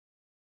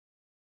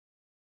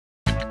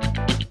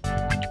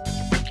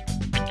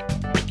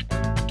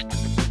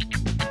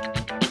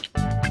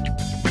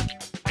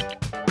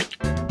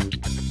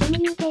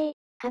MINOLTA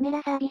カメ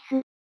ラサービ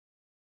ス。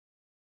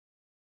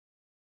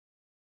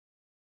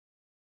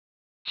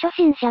初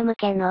心者向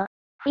けの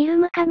フィル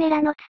ムカメ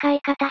ラの使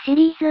い方シ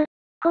リーズ。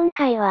今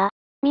回は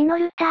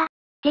MINOLTA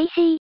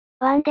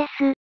TC-1 で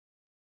す。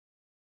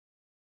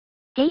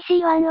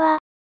TC-1 は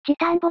チ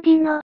タンボデ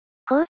ィの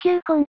高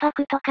級コンパ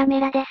クトカメ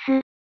ラで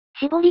す。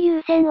絞り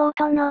有線オー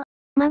トの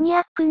マニ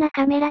アックな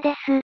カメラで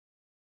す。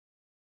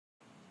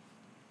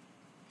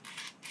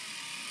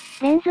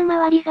レンズ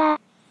周りが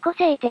個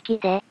性的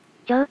で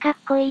超かっ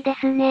こいいで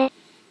すね。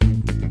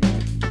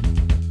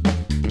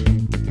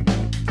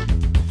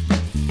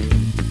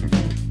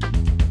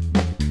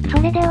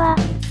それでは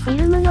フィ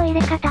ルムの入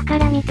れ方か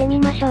ら見てみ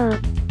ましょう。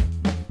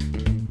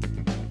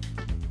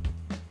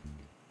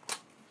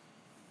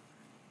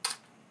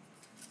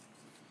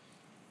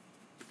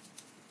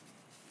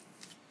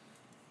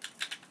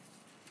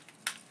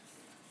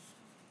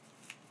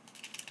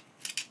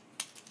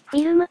フ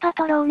ィルムパ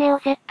トローネを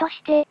セット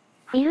して、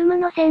フィルム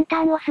の先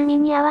端を隅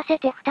に合わせ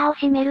て蓋を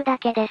閉めるだ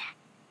けです。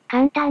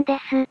簡単で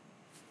す。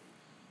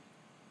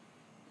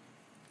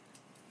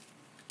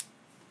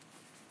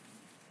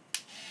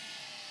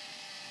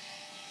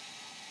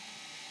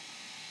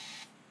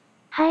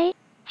はい、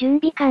準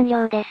備完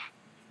了で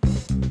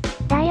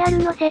す。ダイヤル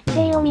の設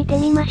定を見て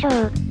みましょ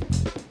う。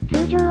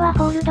通常は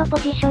ホールドポ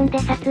ジションで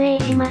撮影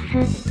しま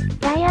す。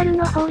ダイヤル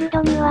のホール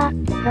ドには、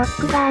ロ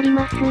ックがあり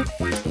ます。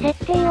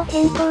設定を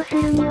変更す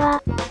るに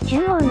は、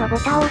中央のボ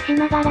タンを押し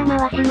ながら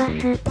回します。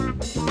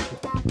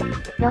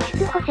露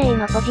出補正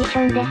のポジシ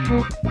ョンで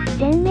す。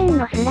前面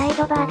のスライ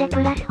ドバーで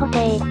プラス補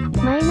正、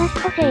マイナ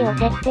ス補正を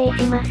設定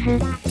します。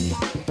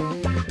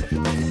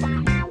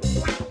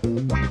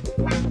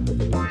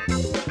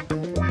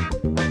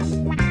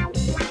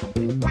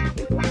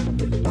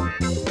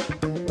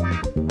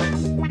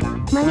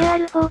マニュア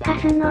ルフォーカ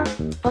スの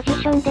ポジ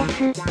ションで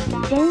す。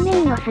前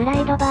面のスラ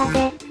イドバー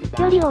で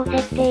距離を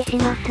設定し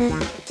ます。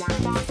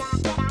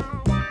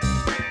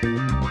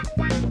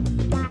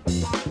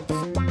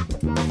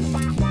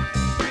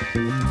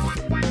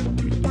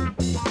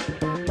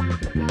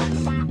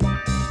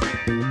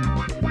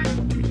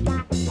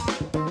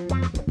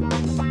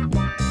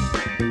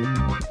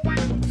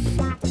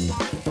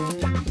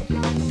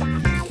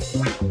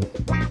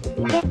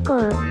結構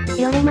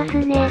よれます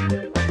ね。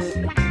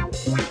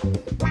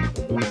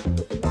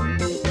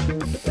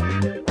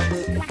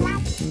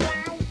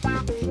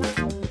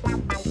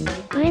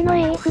上の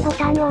AF ボ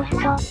タンを押す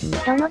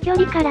と、どの距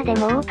離からで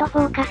もオートフ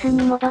ォーカス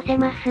に戻せ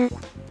ます。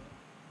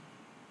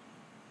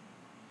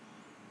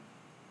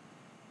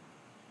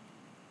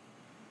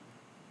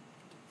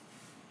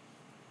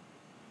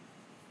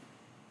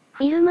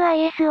フィルム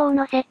ISO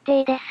の設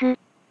定です。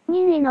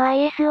任意の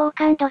ISO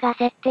感度が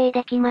設定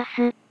できま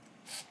す。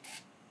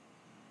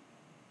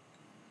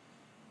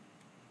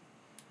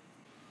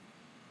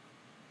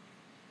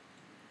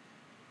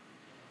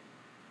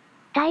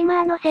タイ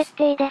マーの設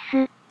定で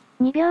す。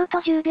2秒と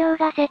10秒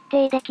が設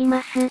定でき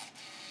ます。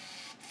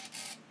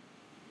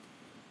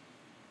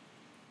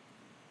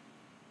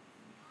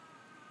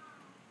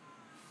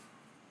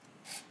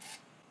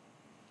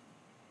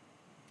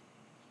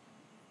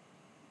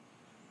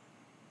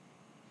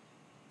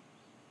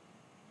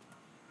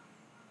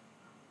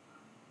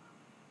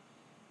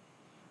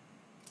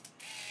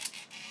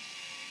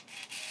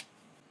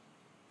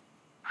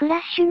フラ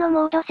ッシュの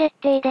モード設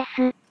定で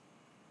す。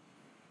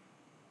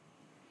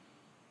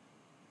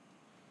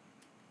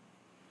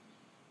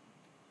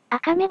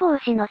赤目防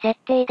止の設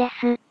定で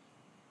す。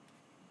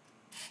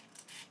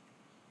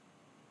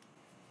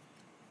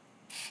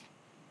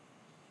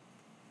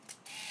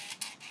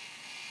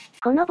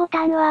このボ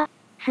タンは、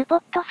スポ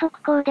ット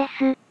速攻で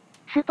す。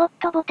スポッ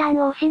トボタン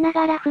を押しな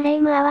がらフレー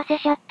ム合わせ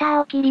シャッタ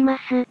ーを切りま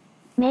す。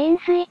メイン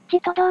スイッ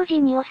チと同時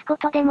に押すこ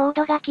とでモー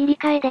ドが切り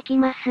替えでき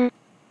ます。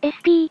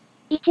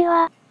SP1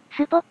 は、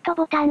スポット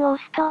ボタンを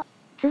押すと、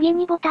次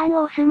にボタン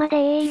を押すまで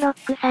鋭意ロ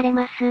ックされ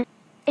ます。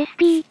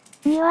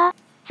SP2 は、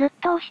ずっ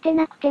と押して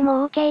なくて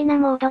も OK な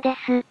モードで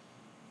す。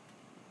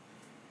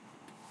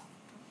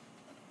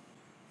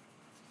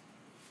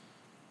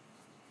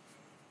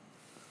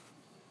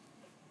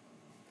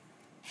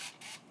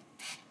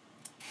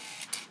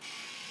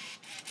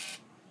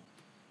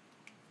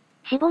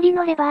絞り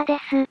のレバーで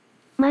す。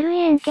丸い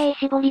円形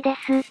絞りで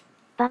す。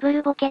バブ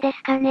ルボケで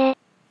すかね。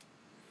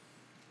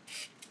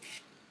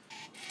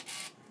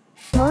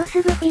もう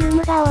すぐフィル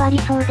ムが終わり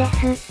そうで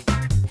す。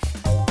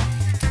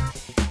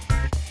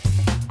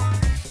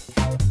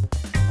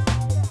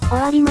終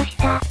わりまし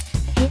た。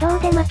自動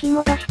で巻き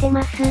戻して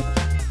ます。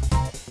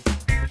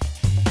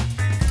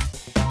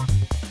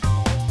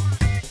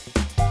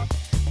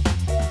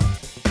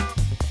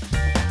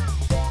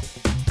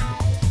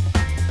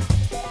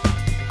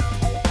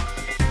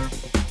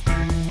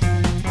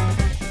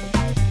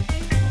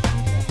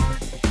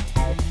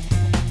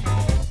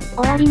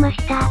終わりま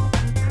した。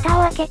蓋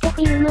を開けて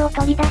フィルムを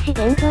取り出し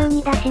現像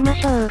に出しま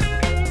しょう。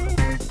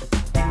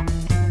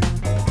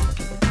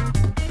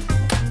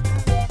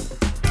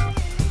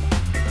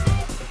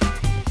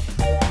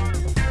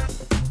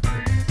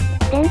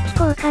置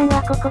交換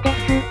はここで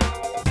す。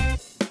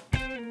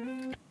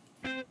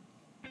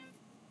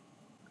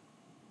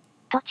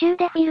途中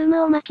でフィル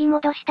ムを巻き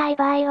戻したい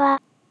場合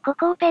は、こ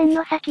こをペン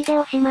の先で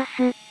押します。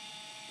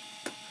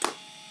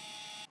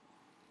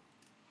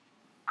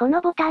こ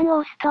のボタンを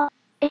押すと、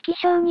液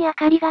晶に明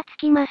かりがつ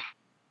きます。